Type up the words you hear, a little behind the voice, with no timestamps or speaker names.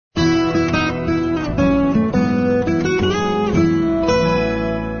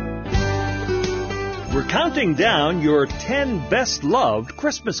counting down your 10 best-loved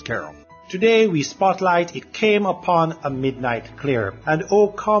Christmas carols. Today we spotlight It Came Upon a Midnight Clear and O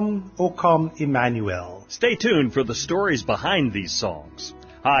Come, Emmanuel. Stay tuned for the stories behind these songs.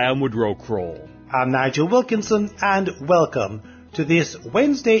 Hi, I'm Woodrow Kroll. I'm Nigel Wilkinson, and welcome to this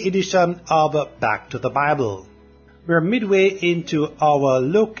Wednesday edition of Back to the Bible. We're midway into our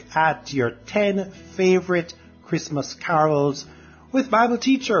look at your 10 favorite Christmas carols with Bible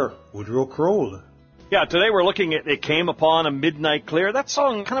teacher Woodrow Kroll. Yeah, today we're looking at It Came Upon a Midnight Clear. That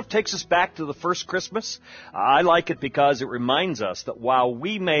song kind of takes us back to the first Christmas. I like it because it reminds us that while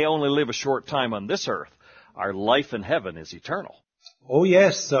we may only live a short time on this earth, our life in heaven is eternal. Oh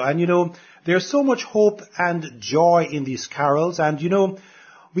yes, and there's so much hope and joy in these carols, and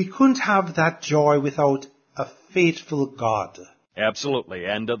we couldn't have that joy without a faithful God. Absolutely.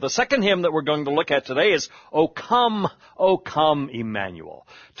 And the second hymn that we're going to look at today is O Come, Emmanuel.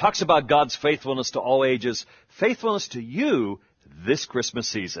 Talks about God's faithfulness to all ages, faithfulness to you this Christmas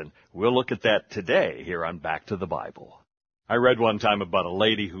season. We'll look at that today here on Back to the Bible. I read one time about a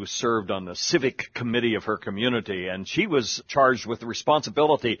lady who served on the civic committee of her community, and she was charged with the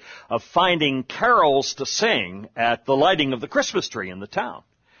responsibility of finding carols to sing at the lighting of the Christmas tree in the town.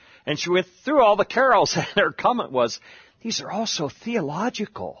 And she went through all the carols, and her comment was, "These are all so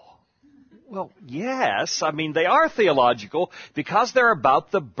theological." Well, yes, they are theological because they're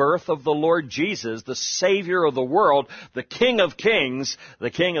about the birth of the Lord Jesus, the Savior of the world, the King of Kings, the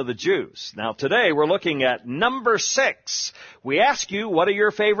King of the Jews. Now, today we're looking at number 6. We asked you, what are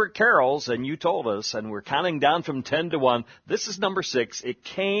your favorite carols? And you told us, and we're counting down from 10 to 1. This is number 6. It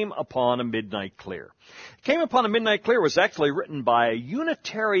Came Upon a Midnight Clear. It Came Upon a Midnight Clear was actually written by a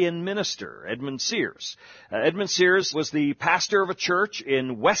Unitarian minister, Edmund Sears. Edmund Sears was the pastor of a church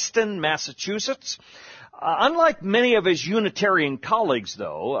in Weston, Massachusetts. Unlike many of his Unitarian colleagues,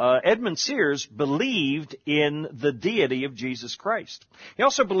 though, Edmund Sears believed in the deity of Jesus Christ. He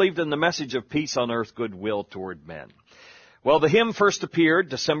also believed in the message of peace on earth, goodwill toward men. Well, the hymn first appeared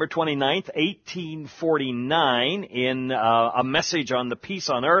December 29th, 1849 in a message on the peace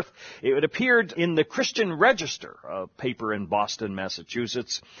on earth. It appeared in the Christian Register, a paper in Boston,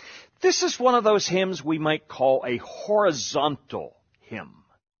 Massachusetts. This is one of those hymns we might call a horizontal hymn.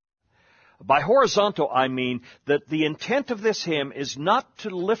 By horizontal, I mean that the intent of this hymn is not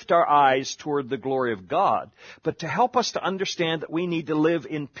to lift our eyes toward the glory of God, but to help us to understand that we need to live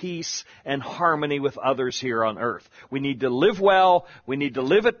in peace and harmony with others here on earth. We need to live well, we need to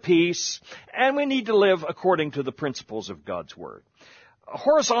live at peace, and we need to live according to the principles of God's Word. A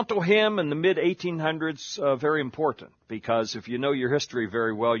horizontal hymn in the mid-1800s, very important, because if you know your history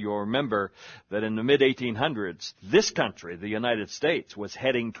very well, you'll remember that in the mid-1800s, this country, the United States, was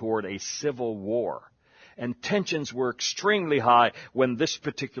heading toward a civil war. And tensions were extremely high when this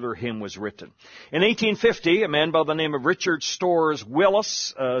particular hymn was written. In 1850, a man by the name of Richard Storrs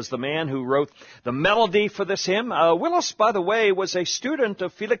Willis is the man who wrote the melody for this hymn. Willis, by the way, was a student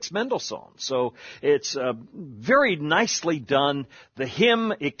of Felix Mendelssohn, so it's very nicely done. The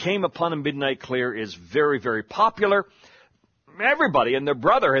hymn, It Came Upon a Midnight Clear, is very, very popular. Everybody and their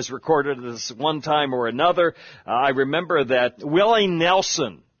brother has recorded this one time or another. I remember that Willie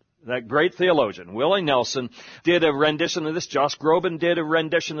Nelson, that great theologian, Willie Nelson, did a rendition of this. Josh Groban did a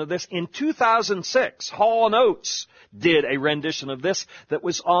rendition of this. In 2006, Hall & Oates did a rendition of this that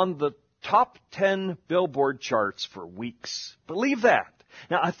was on the top 10 Billboard charts for weeks. Believe that.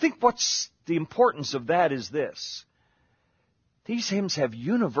 Now, I think what's the importance of that is this. These hymns have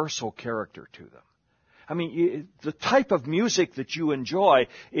universal character to them. The type of music that you enjoy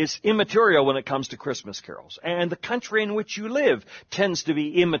is immaterial when it comes to Christmas carols. And the country in which you live tends to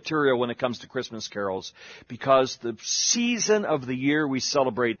be immaterial when it comes to Christmas carols because the season of the year we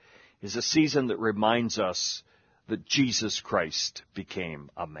celebrate is a season that reminds us that Jesus Christ became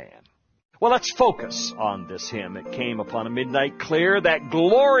a man. Well, let's focus on this hymn. It Came Upon a Midnight Clear, that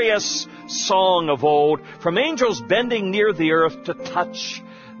glorious song of old, from angels bending near the earth to touch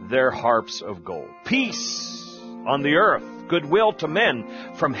their harps of gold. Peace on the earth, goodwill to men,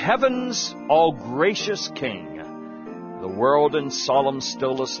 from heaven's all gracious King. The world in solemn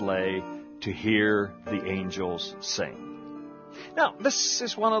stillness lay to hear the angels sing. Now, this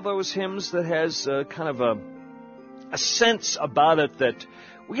is one of those hymns that has kind of a sense about it that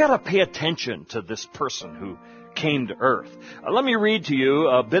we got to pay attention to this person who came to earth. Let me read to you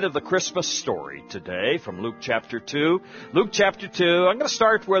a bit of the Christmas story today from Luke chapter 2. Luke chapter 2, I'm going to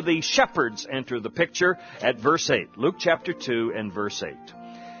start where the shepherds enter the picture at verse 8. Luke chapter 2 and verse 8.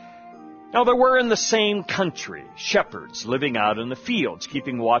 Now there were in the same country shepherds living out in the fields,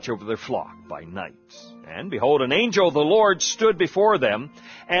 keeping watch over their flock by night. And behold, an angel of the Lord stood before them,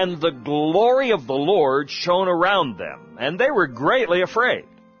 and the glory of the Lord shone around them, and they were greatly afraid.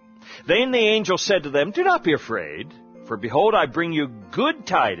 Then the angel said to them, "Do not be afraid, for behold, I bring you good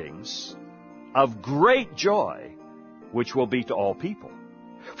tidings of great joy, which will be to all people.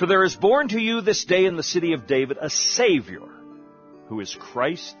 For there is born to you this day in the city of David a Savior, who is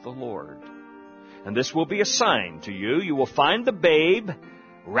Christ the Lord. And this will be a sign to you. You will find the babe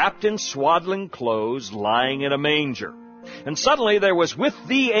wrapped in swaddling clothes, lying in a manger." And suddenly there was with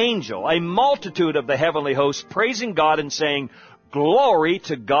the angel a multitude of the heavenly hosts, praising God and saying, "Glory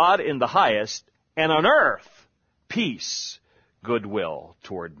to God in the highest, and on earth peace, goodwill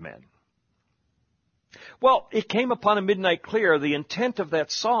toward men." Well, it came upon a midnight clear. The intent of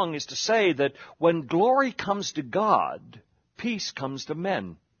that song is to say that when glory comes to God, peace comes to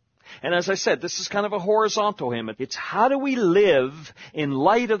men. And as I said, this is kind of a horizontal hymn. It's how do we live in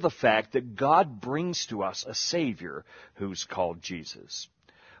light of the fact that God brings to us a Savior who's called Jesus.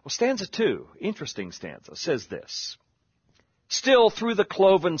 Well, stanza 2, interesting stanza, says this: "Still through the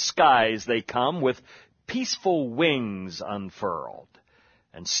cloven skies they come with peaceful wings unfurled.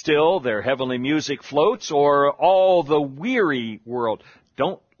 And still their heavenly music floats o'er all the weary world."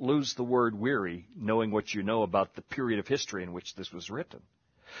 Don't lose the word weary, knowing what you know about the period of history in which this was written.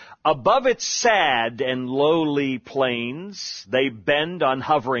 "Above its sad and lowly plains, they bend on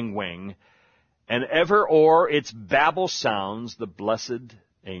hovering wing, and ever o'er its babble sounds the blessed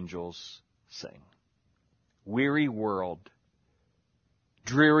angels sing." Weary world,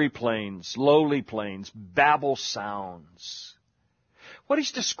 dreary plains, lowly plains, babble sounds. What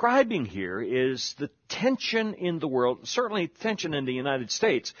he's describing here is the tension in the world, certainly tension in the United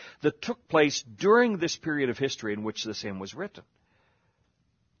States, that took place during this period of history in which this hymn was written.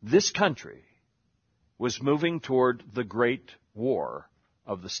 This country was moving toward the Great War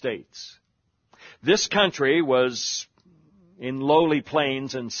of the States. This country was in lowly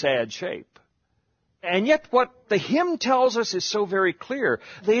plains and sad shape. And yet what the hymn tells us is so very clear.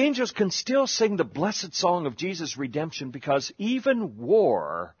 The angels can still sing the blessed song of Jesus' redemption because even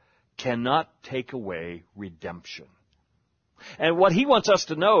war cannot take away redemption. And what he wants us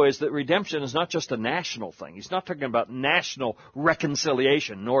to know is that redemption is not just a national thing. He's not talking about national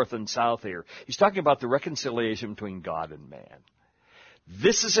reconciliation, north and south here. He's talking about the reconciliation between God and man.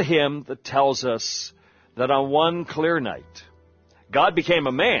 This is a hymn that tells us that on one clear night, God became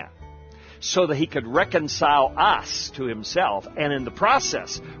a man so that he could reconcile us to himself, and in the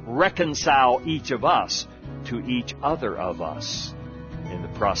process, reconcile each of us to each other of us in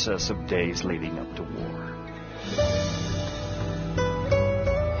the process of days leading up to war.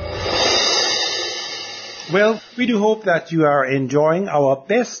 Well, we do hope that you are enjoying our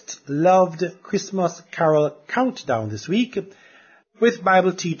best loved Christmas carol countdown this week with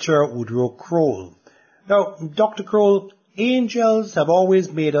Bible teacher Woodrow Kroll. Now, Dr. Kroll, angels have always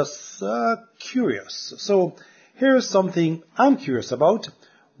made us curious. So here's something I'm curious about.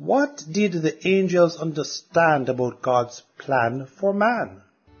 What did the angels understand about God's plan for man?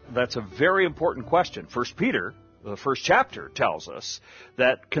 That's a very important question. 1 Peter, the first chapter, tells us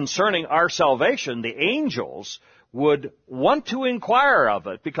that concerning our salvation, the angels would want to inquire of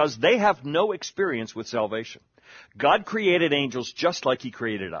it because they have no experience with salvation. God created angels just like he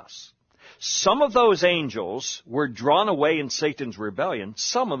created us. Some of those angels were drawn away in Satan's rebellion.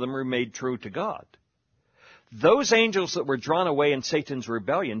 Some of them remained true to God. Those angels that were drawn away in Satan's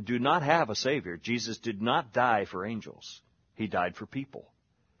rebellion do not have a Savior. Jesus did not die for angels. He died for people.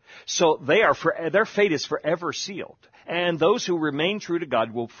 So their fate is forever sealed. And those who remain true to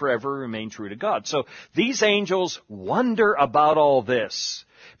God will forever remain true to God. So these angels wonder about all this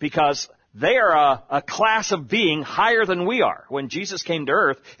because they are a class of being higher than we are. When Jesus came to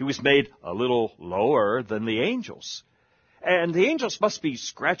earth, he was made a little lower than the angels. And the angels must be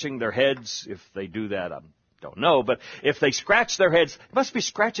scratching their heads. If they do that, I don't know. But if they scratch their heads, they must be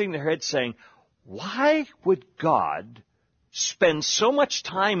scratching their heads saying, why would God spend so much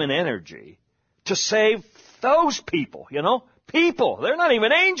time and energy to save those people, people? They're not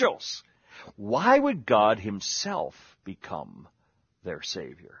even angels. Why would God himself become their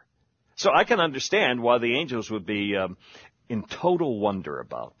Savior? So I can understand why the angels would be in total wonder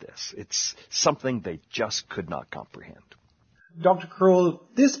about this. It's something they just could not comprehend. Dr. Kroll,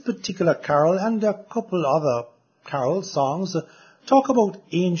 this particular carol and a couple other carol songs talk about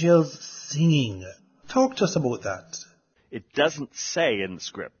angels singing. Talk to us about that. It doesn't say in the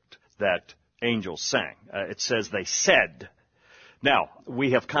script that angels sang. It says they said. Now,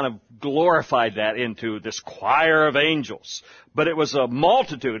 we have kind of glorified that into this choir of angels. But it was a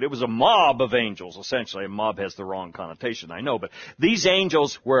multitude, it was a mob of angels, essentially. A mob has the wrong connotation, I know. But these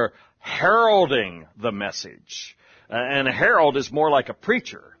angels were heralding the message. And a herald is more like a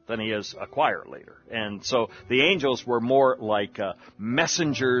preacher than he is a choir leader. And so the angels were more like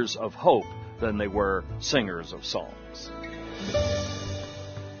messengers of hope than they were singers of songs.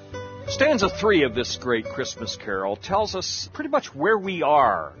 Stanza 3 of this great Christmas carol tells us pretty much where we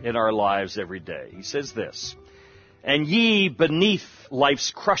are in our lives every day. He says this, "And ye beneath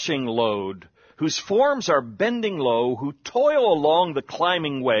life's crushing load, whose forms are bending low, who toil along the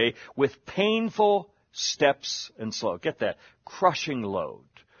climbing way with painful steps and slow." Get that? Crushing load.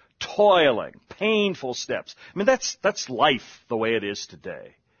 Toiling. Painful steps. I mean, that's life the way it is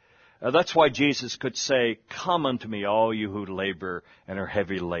today. That's why Jesus could say, "Come unto me, all you who labor and are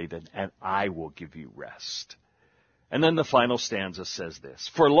heavy laden, and I will give you rest." And then the final stanza says this,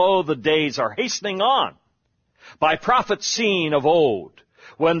 "For lo, the days are hastening on, by prophets seen of old,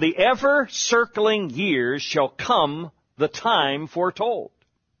 when the ever-circling years shall come, the time foretold.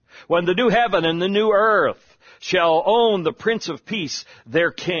 When the new heaven and the new earth shall own the Prince of Peace,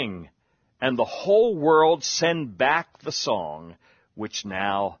 their King, and the whole world send back the song which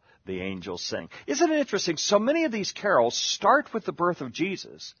now the angels sing." Isn't it interesting? So many of these carols start with the birth of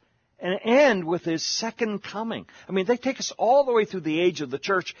Jesus and end with his second coming. I mean, they take us all the way through the age of the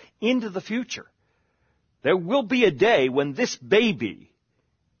church into the future. There will be a day when this baby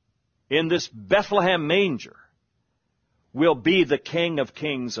in this Bethlehem manger will be the King of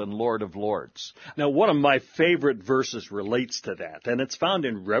Kings and Lord of Lords. Now, one of my favorite verses relates to that, and it's found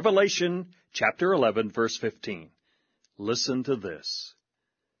in Revelation chapter 11, verse 15. Listen to this.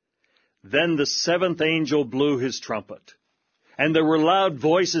 "Then the seventh angel blew his trumpet, and there were loud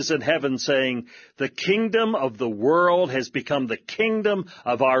voices in heaven saying, 'The kingdom of the world has become the kingdom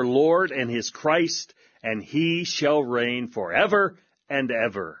of our Lord and his Christ, and he shall reign forever and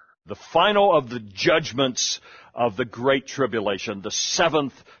ever.'" The final of the judgments of the Great Tribulation, the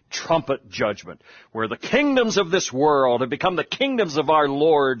seventh trumpet judgment, where the kingdoms of this world have become the kingdoms of our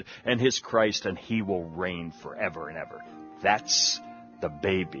Lord and his Christ, and he will reign forever and ever. That's the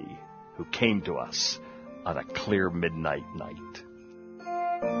baby who came to us on a clear midnight night.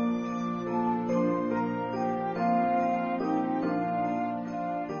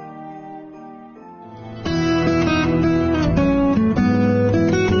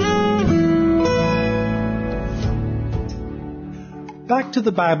 Back to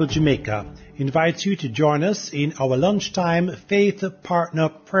the Bible Jamaica invites you to join us in our lunchtime Faith Partner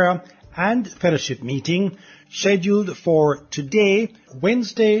Prayer and Fellowship meeting scheduled for today,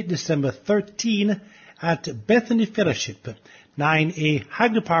 Wednesday, December 13, at Bethany Fellowship, 9A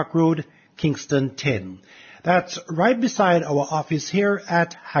Hagley Park Road, Kingston 10. That's right beside our office here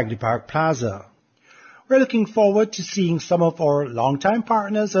at Hagley Park Plaza. We're looking forward to seeing some of our longtime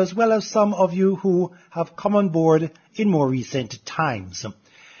partners as well as some of you who have come on board in more recent times.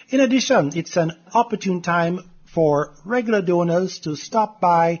 In addition, it's an opportune time for regular donors to stop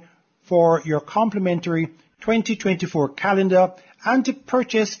by for your complimentary 2024 calendar and to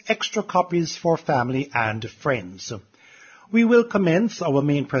purchase extra copies for family and friends. We will commence our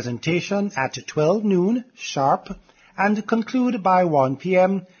main presentation at 12 noon sharp and conclude by 1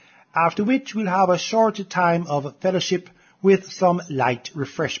 p.m., after which we'll have a short time of fellowship with some light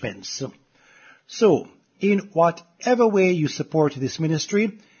refreshments. So, in whatever way you support this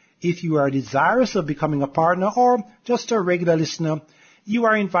ministry, if you are desirous of becoming a partner or just a regular listener, you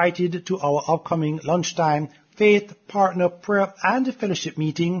are invited to our upcoming lunchtime Faith Partner Prayer and Fellowship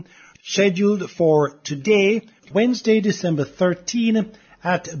meeting scheduled for today, Wednesday, December 13,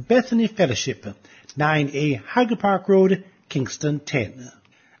 at Bethany Fellowship, 9A Hagley Park Road, Kingston 10.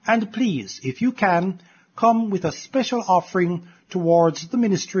 And please, if you can, come with a special offering towards the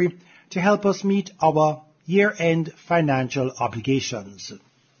ministry to help us meet our year-end financial obligations.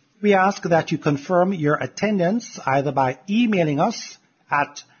 We ask that you confirm your attendance either by emailing us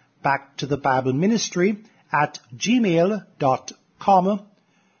at backtothebibleministry@gmail.com,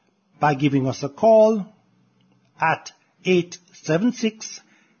 by giving us a call at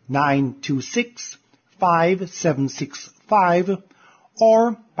 876-926-5765,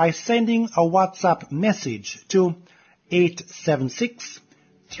 or by sending a WhatsApp message to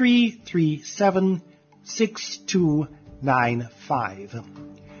 876-337-6295.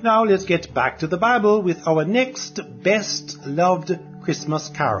 Now let's get back to the Bible with our next best loved Christmas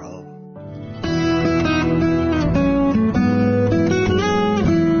carol.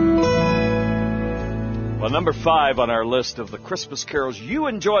 Well, number 5 on our list of the Christmas carols you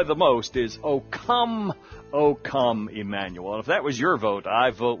enjoy the most is O Come, Emmanuel. And if that was your vote, I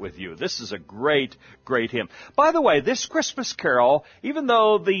vote with you. This is a great, great hymn. By the way, this Christmas carol, even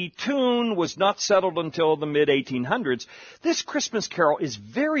though the tune was not settled until the mid-1800s, this Christmas carol is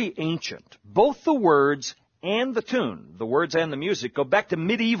very ancient. Both the words and the tune, the words and the music, go back to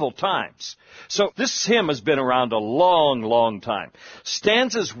medieval times. So this hymn has been around a long, long time.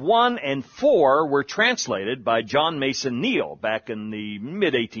 Stanzas 1 and 4 were translated by John Mason Neal back in the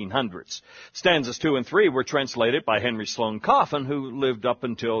mid-1800s. Stanzas 2 and 3 were translated by Henry Sloane Coffin, who lived up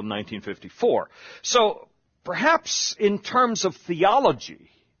until 1954. So perhaps in terms of theology,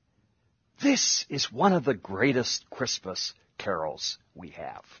 this is one of the greatest Christmas carols we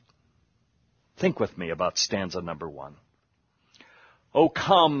have. Think with me about stanza number 1. O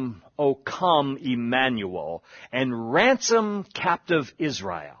come, Emmanuel, and ransom captive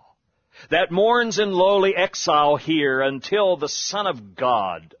Israel, that mourns in lowly exile here until the Son of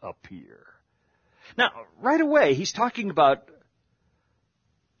God appear. Now, right away, he's talking about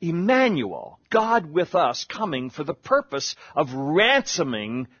Emmanuel, God with us, coming for the purpose of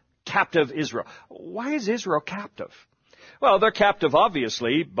ransoming captive Israel. Why is Israel captive? Well, they're captive,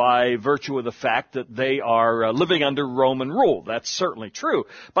 obviously, by virtue of the fact that they are living under Roman rule. That's certainly true.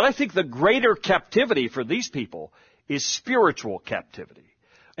 But I think the greater captivity for these people is spiritual captivity.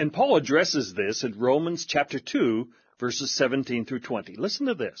 And Paul addresses this in Romans chapter 2, verses 17 through 20. Listen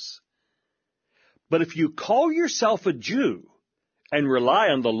to this. But if you call yourself a Jew and rely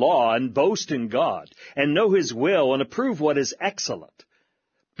on the law and boast in God and know His will and approve what is excellent,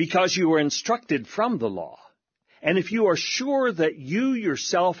 because you were instructed from the law, and if you are sure that you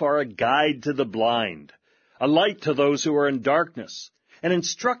yourself are a guide to the blind, a light to those who are in darkness, an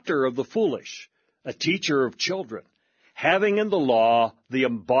instructor of the foolish, a teacher of children, having in the law the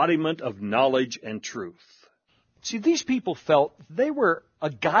embodiment of knowledge and truth. See, these people felt they were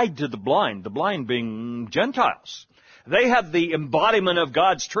a guide to the blind being Gentiles. They had the embodiment of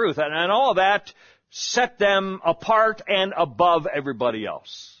God's truth, and all that set them apart and above everybody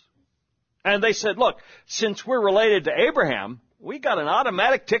else. And they said, look, since we're related to Abraham, we got an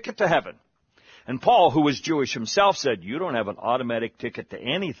automatic ticket to heaven. And Paul, who was Jewish himself, said, you don't have an automatic ticket to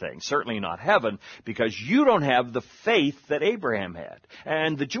anything, certainly not heaven, because you don't have the faith that Abraham had.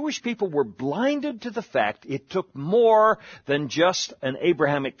 And the Jewish people were blinded to the fact it took more than just an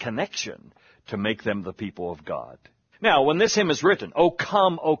Abrahamic connection to make them the people of God. Now, when this hymn is written, O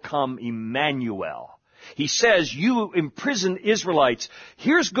come, Emmanuel, he says, you imprisoned Israelites,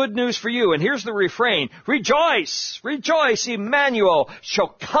 here's good news for you, and here's the refrain, rejoice, rejoice, Emmanuel shall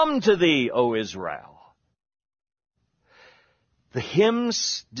come to thee, O Israel. The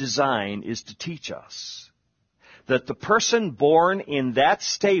hymn's design is to teach us that the person born in that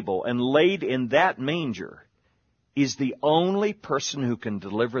stable and laid in that manger is the only person who can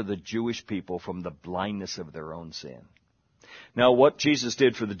deliver the Jewish people from the blindness of their own sin. Now, what Jesus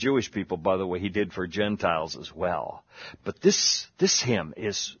did for the Jewish people, by the way, He did for Gentiles as well. But this hymn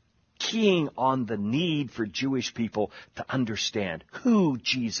is keying on the need for Jewish people to understand who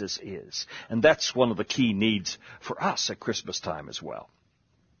Jesus is. And that's one of the key needs for us at Christmas time as well.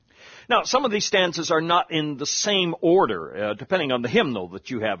 Now, some of these stanzas are not in the same order, depending on the hymnal that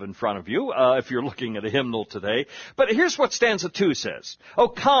you have in front of you, if you're looking at a hymnal today. But here's what stanza 2 says. O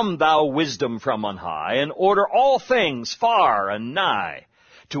come, thou wisdom from on high, and order all things far and nigh.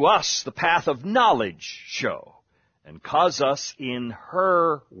 To us the path of knowledge show, and cause us in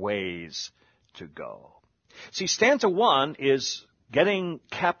her ways to go. See, stanza 1 is getting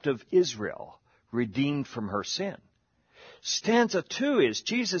captive Israel redeemed from her sin. Stanza 2 is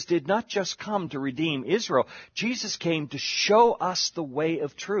Jesus did not just come to redeem Israel. Jesus came to show us the way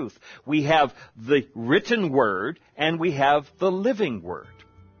of truth. We have the written word and we have the living word.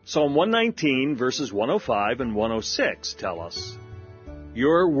 Psalm 119 verses 105 and 106 tell us,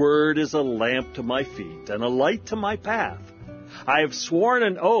 your word is a lamp to my feet and a light to my path. I have sworn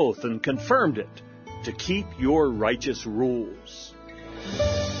an oath and confirmed it to keep your righteous rules.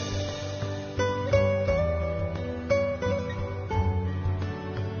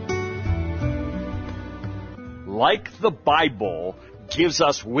 Like the Bible gives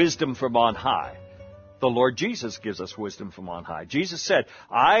us wisdom from on high, the Lord Jesus gives us wisdom from on high. Jesus said,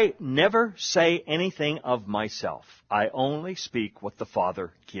 I never say anything of myself. I only speak what the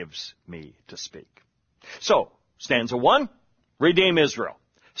Father gives me to speak. So, stanza 1, redeem Israel.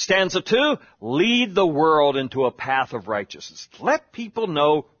 Stanza 2, lead the world into a path of righteousness. Let people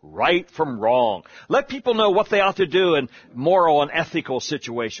know right from wrong. Let people know what they ought to do in moral and ethical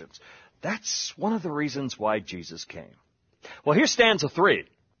situations. That's one of the reasons why Jesus came. Well, here's stanza 3.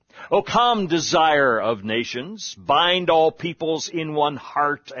 O come, desire of nations, bind all peoples in one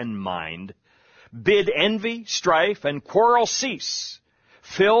heart and mind. Bid envy, strife, and quarrel cease.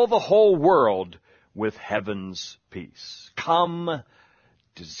 Fill the whole world with heaven's peace. Come,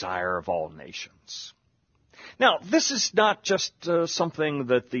 desire of all nations. Now, this is not just something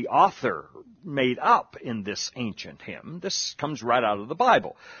that the author made up in this ancient hymn. This comes right out of the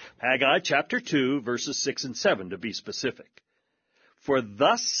Bible. Haggai chapter 2, verses 6 and 7 to be specific. For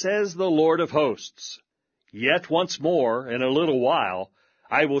thus says the Lord of hosts, yet once more, in a little while,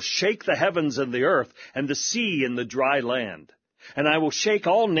 I will shake the heavens and the earth, and the sea and the dry land. And I will shake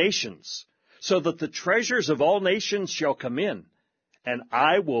all nations, so that the treasures of all nations shall come in. And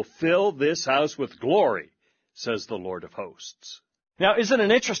I will fill this house with glory, says the Lord of hosts. Now, isn't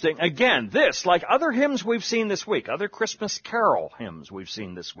it interesting? Again, this, like other hymns we've seen this week, other Christmas carol hymns we've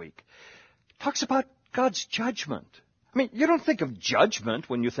seen this week, talks about God's judgment. I mean, you don't think of judgment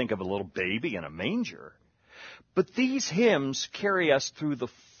when you think of a little baby in a manger. But these hymns carry us through the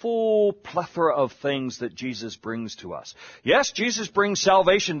full plethora of things that Jesus brings to us. Yes, Jesus brings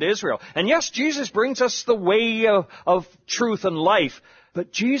salvation to Israel. And yes, Jesus brings us the way of truth and life.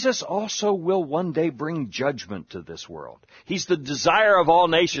 But Jesus also will one day bring judgment to this world. He's the desire of all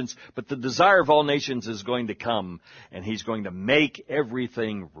nations, but the desire of all nations is going to come, and He's going to make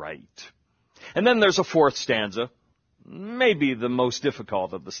everything right. And then there's a fourth stanza. Maybe the most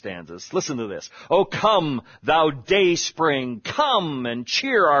difficult of the stanzas. Listen to this. O come, thou day spring, come and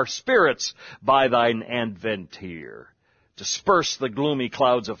cheer our spirits by thine advent here. Disperse the gloomy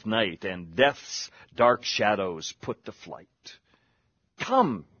clouds of night and death's dark shadows put to flight.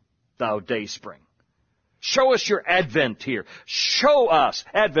 Come, thou day spring. Show us your advent here. Show us.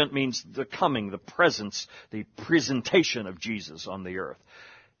 Advent means the coming, the presence, the presentation of Jesus on the earth.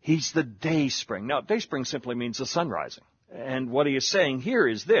 He's the day spring. Now, day spring simply means the sun rising. And what he is saying here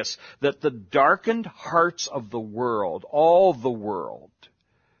is this, that the darkened hearts of the world, all the world,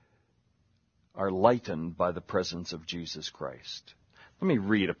 are lightened by the presence of Jesus Christ. Let me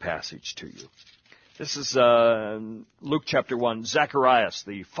read a passage to you. This is Luke chapter 1. Zacharias,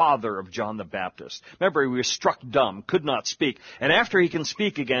 the father of John the Baptist. Remember, he was struck dumb, could not speak. And after he can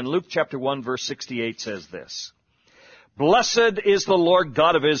speak again, Luke chapter 1, verse 68 says this. Blessed is the Lord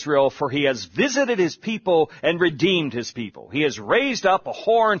God of Israel, for He has visited His people and redeemed His people. He has raised up a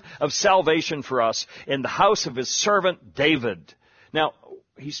horn of salvation for us in the house of His servant David. Now,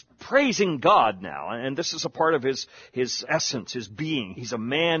 he's praising God now, and this is a part of his essence, his being. He's a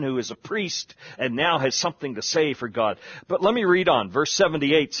man who is a priest and now has something to say for God. But let me read on. Verse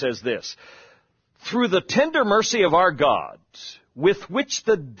 78 says this. Through the tender mercy of our God, with which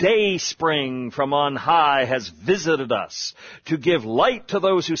the day spring from on high has visited us, to give light to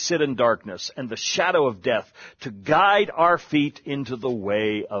those who sit in darkness and the shadow of death, to guide our feet into the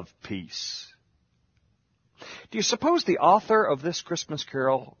way of peace. Do you suppose the author of this Christmas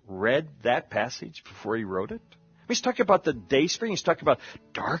carol read that passage before he wrote it? He's talking about the day spring. He's talking about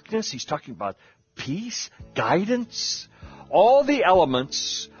darkness. He's talking about peace, guidance. All the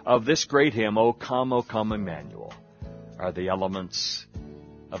elements of this great hymn, O come, Emmanuel, are the elements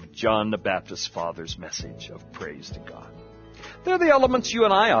of John the Baptist's father's message of praise to God. They're the elements you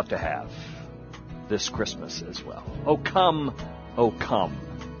and I ought to have this Christmas as well. O come,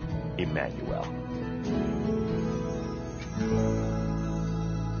 Emmanuel.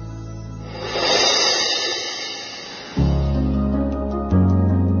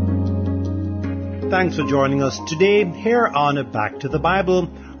 Thanks for joining us today here on Back to the Bible,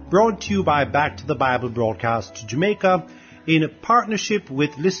 brought to you by Back to the Bible Broadcast Jamaica in partnership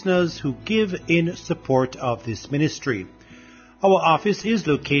with listeners who give in support of this ministry. Our office is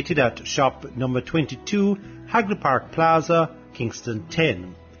located at shop number 22, Hagley Park Plaza, Kingston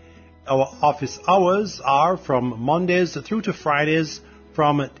 10. Our office hours are from Mondays through to Fridays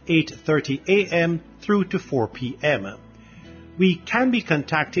from 8:30 a.m. through to 4 p.m. We can be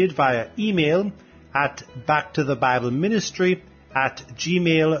contacted via email at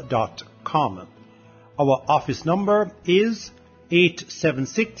backtothebibleministry@gmail.com. Our office number is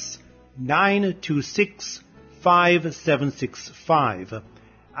 876-926-5765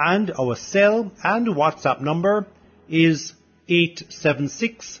 and our cell and WhatsApp number is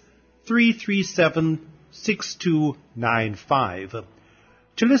 876-337-6295.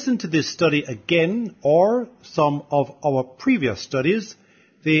 To listen to this study again or some of our previous studies,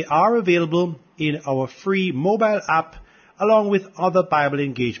 they are available in our free mobile app along with other Bible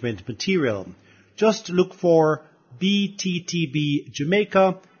engagement material. Just look for BTTB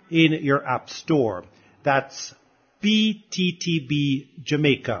Jamaica in your app store. That's BTTB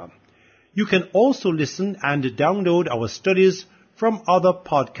Jamaica. You can also listen and download our studies from other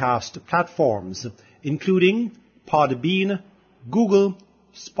podcast platforms, including Podbean, Google,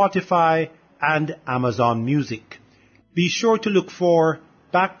 Spotify, and Amazon Music. Be sure to look for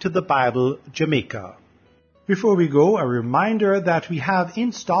Back to the Bible Jamaica. Before we go, a reminder that we have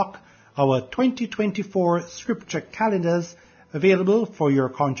in stock our 2024 scripture calendars available for your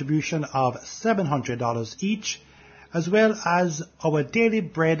contribution of $700 each, as well as our Daily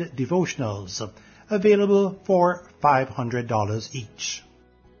Bread devotionals available for $500 each.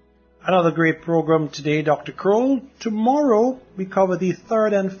 Another great program today, Dr. Kroll. Tomorrow we cover the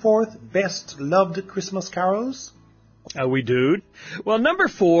third and fourth best loved Christmas carols. We do. Well, number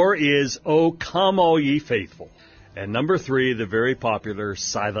 4 is O Come All Ye Faithful. And number 3, the very popular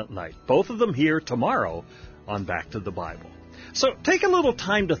Silent Night. Both of them here tomorrow on Back to the Bible. So take a little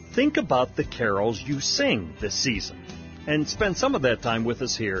time to think about the carols you sing this season and spend some of that time with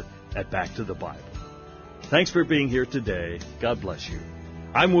us here at Back to the Bible. Thanks for being here today. God bless you.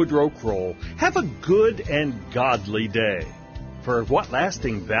 I'm Woodrow Kroll. Have a good and godly day. For what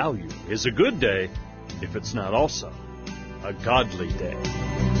lasting value is a good day if it's not also a godly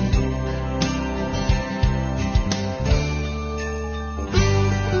day?